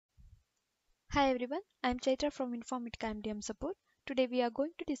Hi everyone, I'm Chaitra from Informatica MDM support. Today we are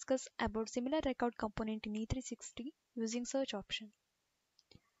going to discuss about similar record component in E360 using search option.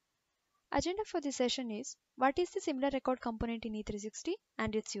 Agenda for this session is what is the similar record component in E360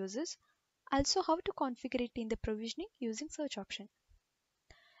 and its uses, also how to configure it in the provisioning using search option.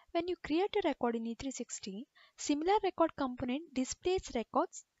 When you create a record in E360, similar record component displays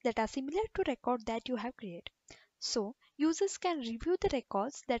records that are similar to record that you have created. So, users can review the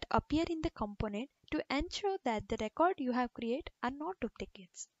records that appear in the component to ensure that the record you have created are not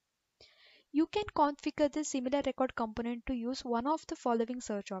duplicates. You can configure the similar record component to use one of the following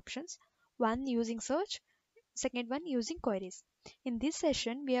search options. One using search, second one using queries. In this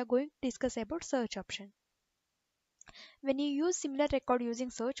session, we are going to discuss about search option. When you use similar record using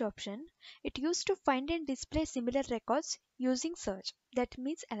search option, it used to find and display similar records using search. That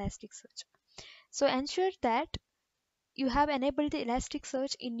means Elasticsearch. So ensure that you have enabled the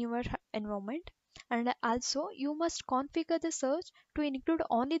Elasticsearch in your environment, and also you must configure the search to include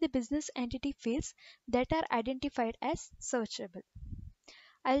only the business entity fields that are identified as searchable.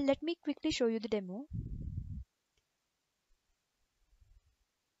 Let me quickly show you the demo.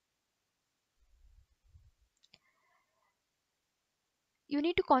 You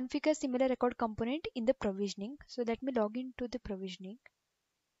need to configure similar record component in the provisioning. So let me log into the provisioning.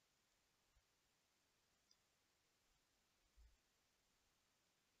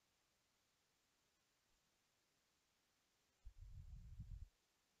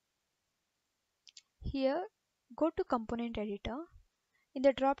 Here, go to component editor. In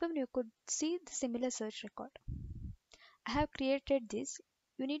the dropdown, you could see the similar search record. I have created this.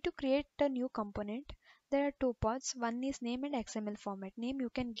 You need to create a new component. There are two parts. One is name and XML format. Name, you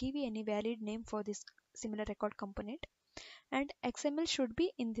can give any valid name for this similar record component, and XML should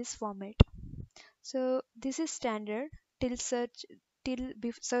be in this format. So this is standard till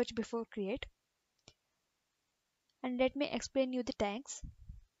search before create. And let me explain you the tags.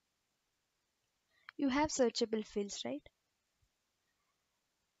 You have searchable fields, right?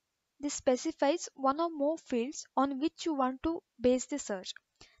 This specifies one or more fields on which you want to base the search.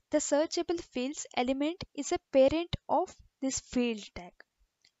 The searchable fields element is a parent of this field tag.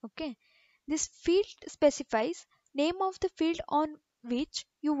 Okay. This field specifies name of the field on which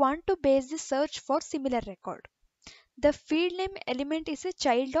you want to base the search for similar record. The field name element is a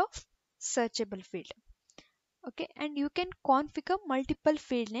child of searchable field. Okay, and you can configure multiple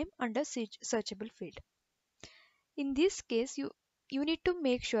field name under searchable field. In this case, you need to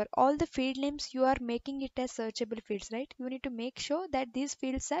make sure all the field names you are making it as searchable fields, right? You need to make sure that these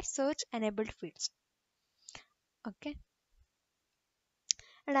fields are search enabled fields. Okay,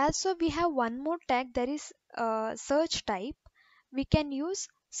 and also we have one more tag, that is search type. We can use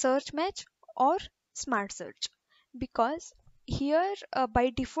search match or smart search, because here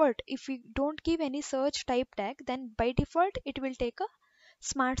by default if we don't give any search type tag, then by default it will take a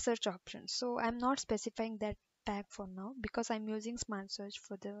smart search option. So I'm not specifying that tag for now because I'm using smart search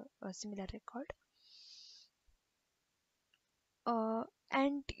for the similar record. uh,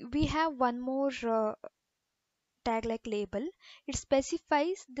 and we have one more tag like label. It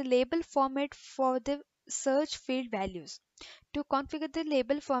specifies the label format for the search field values. To configure the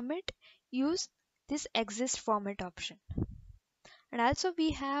label format, use this exist format option. And also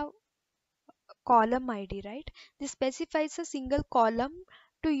we have column ID, right? This specifies a single column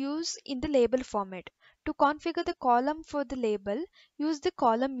to use in the label format. To configure the column for the label, use the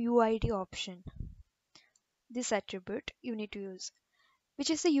column UID option. This attribute you need to use, which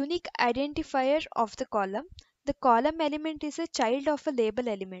is a unique identifier of the column. The column element is a child of a label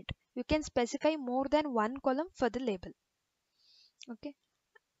element. You can specify more than one column for the label. Okay.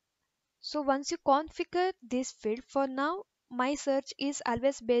 So once you configure this field, for now my search is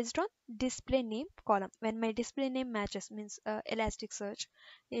always based on display name column. When my display name matches, means Elasticsearch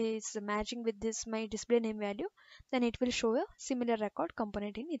is matching with this my display name value, then it will show a similar record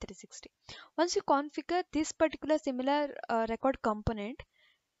component in E360. Once you configure this particular similar record component,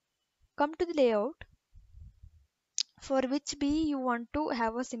 come to the layout for which BE you want to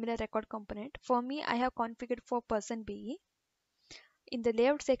have a similar record component. For me, I have configured for person BE. In the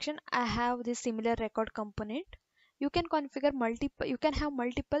layout section, I have this similar record component. You can configure multiple, you can have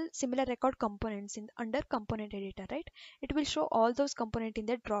multiple similar record components in under component editor, right? It will show all those components in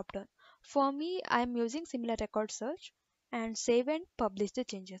the drop down. For me, I am using similar record search, and save and publish the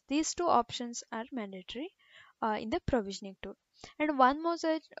changes. These two options are mandatory in the provisioning tool. And one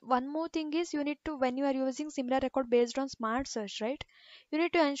more thing is, you need to, when you are using similar record based on smart search, right, you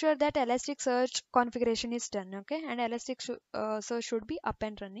need to ensure that Elasticsearch configuration is done. Okay, and Elasticsearch should be up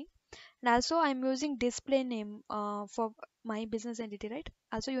and running. And also I'm using display name for my business entity, right?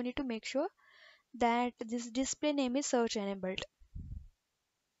 Also you need to make sure that this display name is search enabled.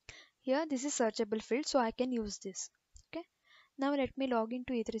 Here this is searchable field, so I can use this. Okay, now let me log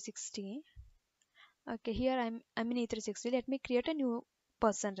into E360. Okay, here I'm in E360. Let me create a new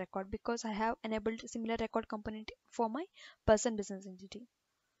person record because I have enabled similar record component for my person business entity.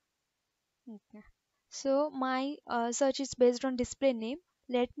 Okay. So my search is based on display name.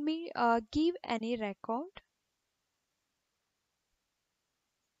 Let me give any record.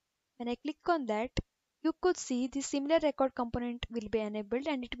 When I click on that, you could see the similar record component will be enabled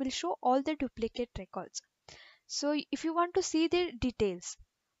and it will show all the duplicate records. So if you want to see the details,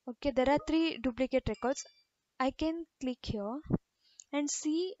 okay, there are three duplicate records. I can click here and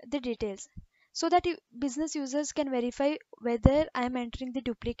see the details so that business users can verify whether I am entering the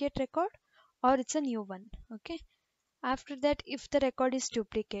duplicate record or it's a new one. Okay. After that, if the record is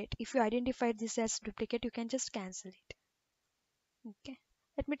duplicate, if you identify this as duplicate, you can just cancel it. Okay.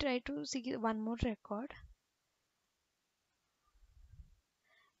 Let me try to see one more record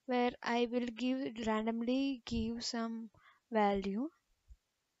where I will give randomly give some value.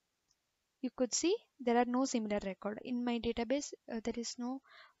 You could see there are no similar record in my database. There is no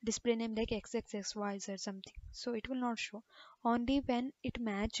display name like xxxyz or something, so it will not show. Only when it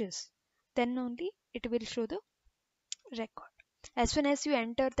matches, then only it will show the record. As soon as you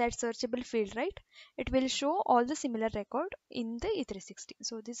enter that searchable field, right, it will show all the similar record in the E360.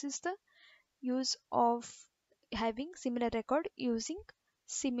 So this is the use of having similar record using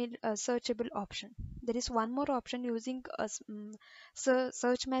similar searchable option. There is one more option using a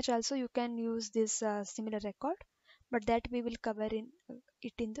search match also. You can use this similar record, but that we will cover in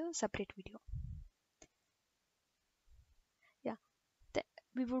it in the separate video. Yeah,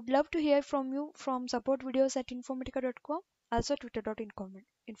 we would love to hear from you from support videos at informatica.com, also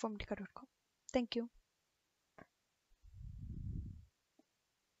twitter.informatica.com. Thank you.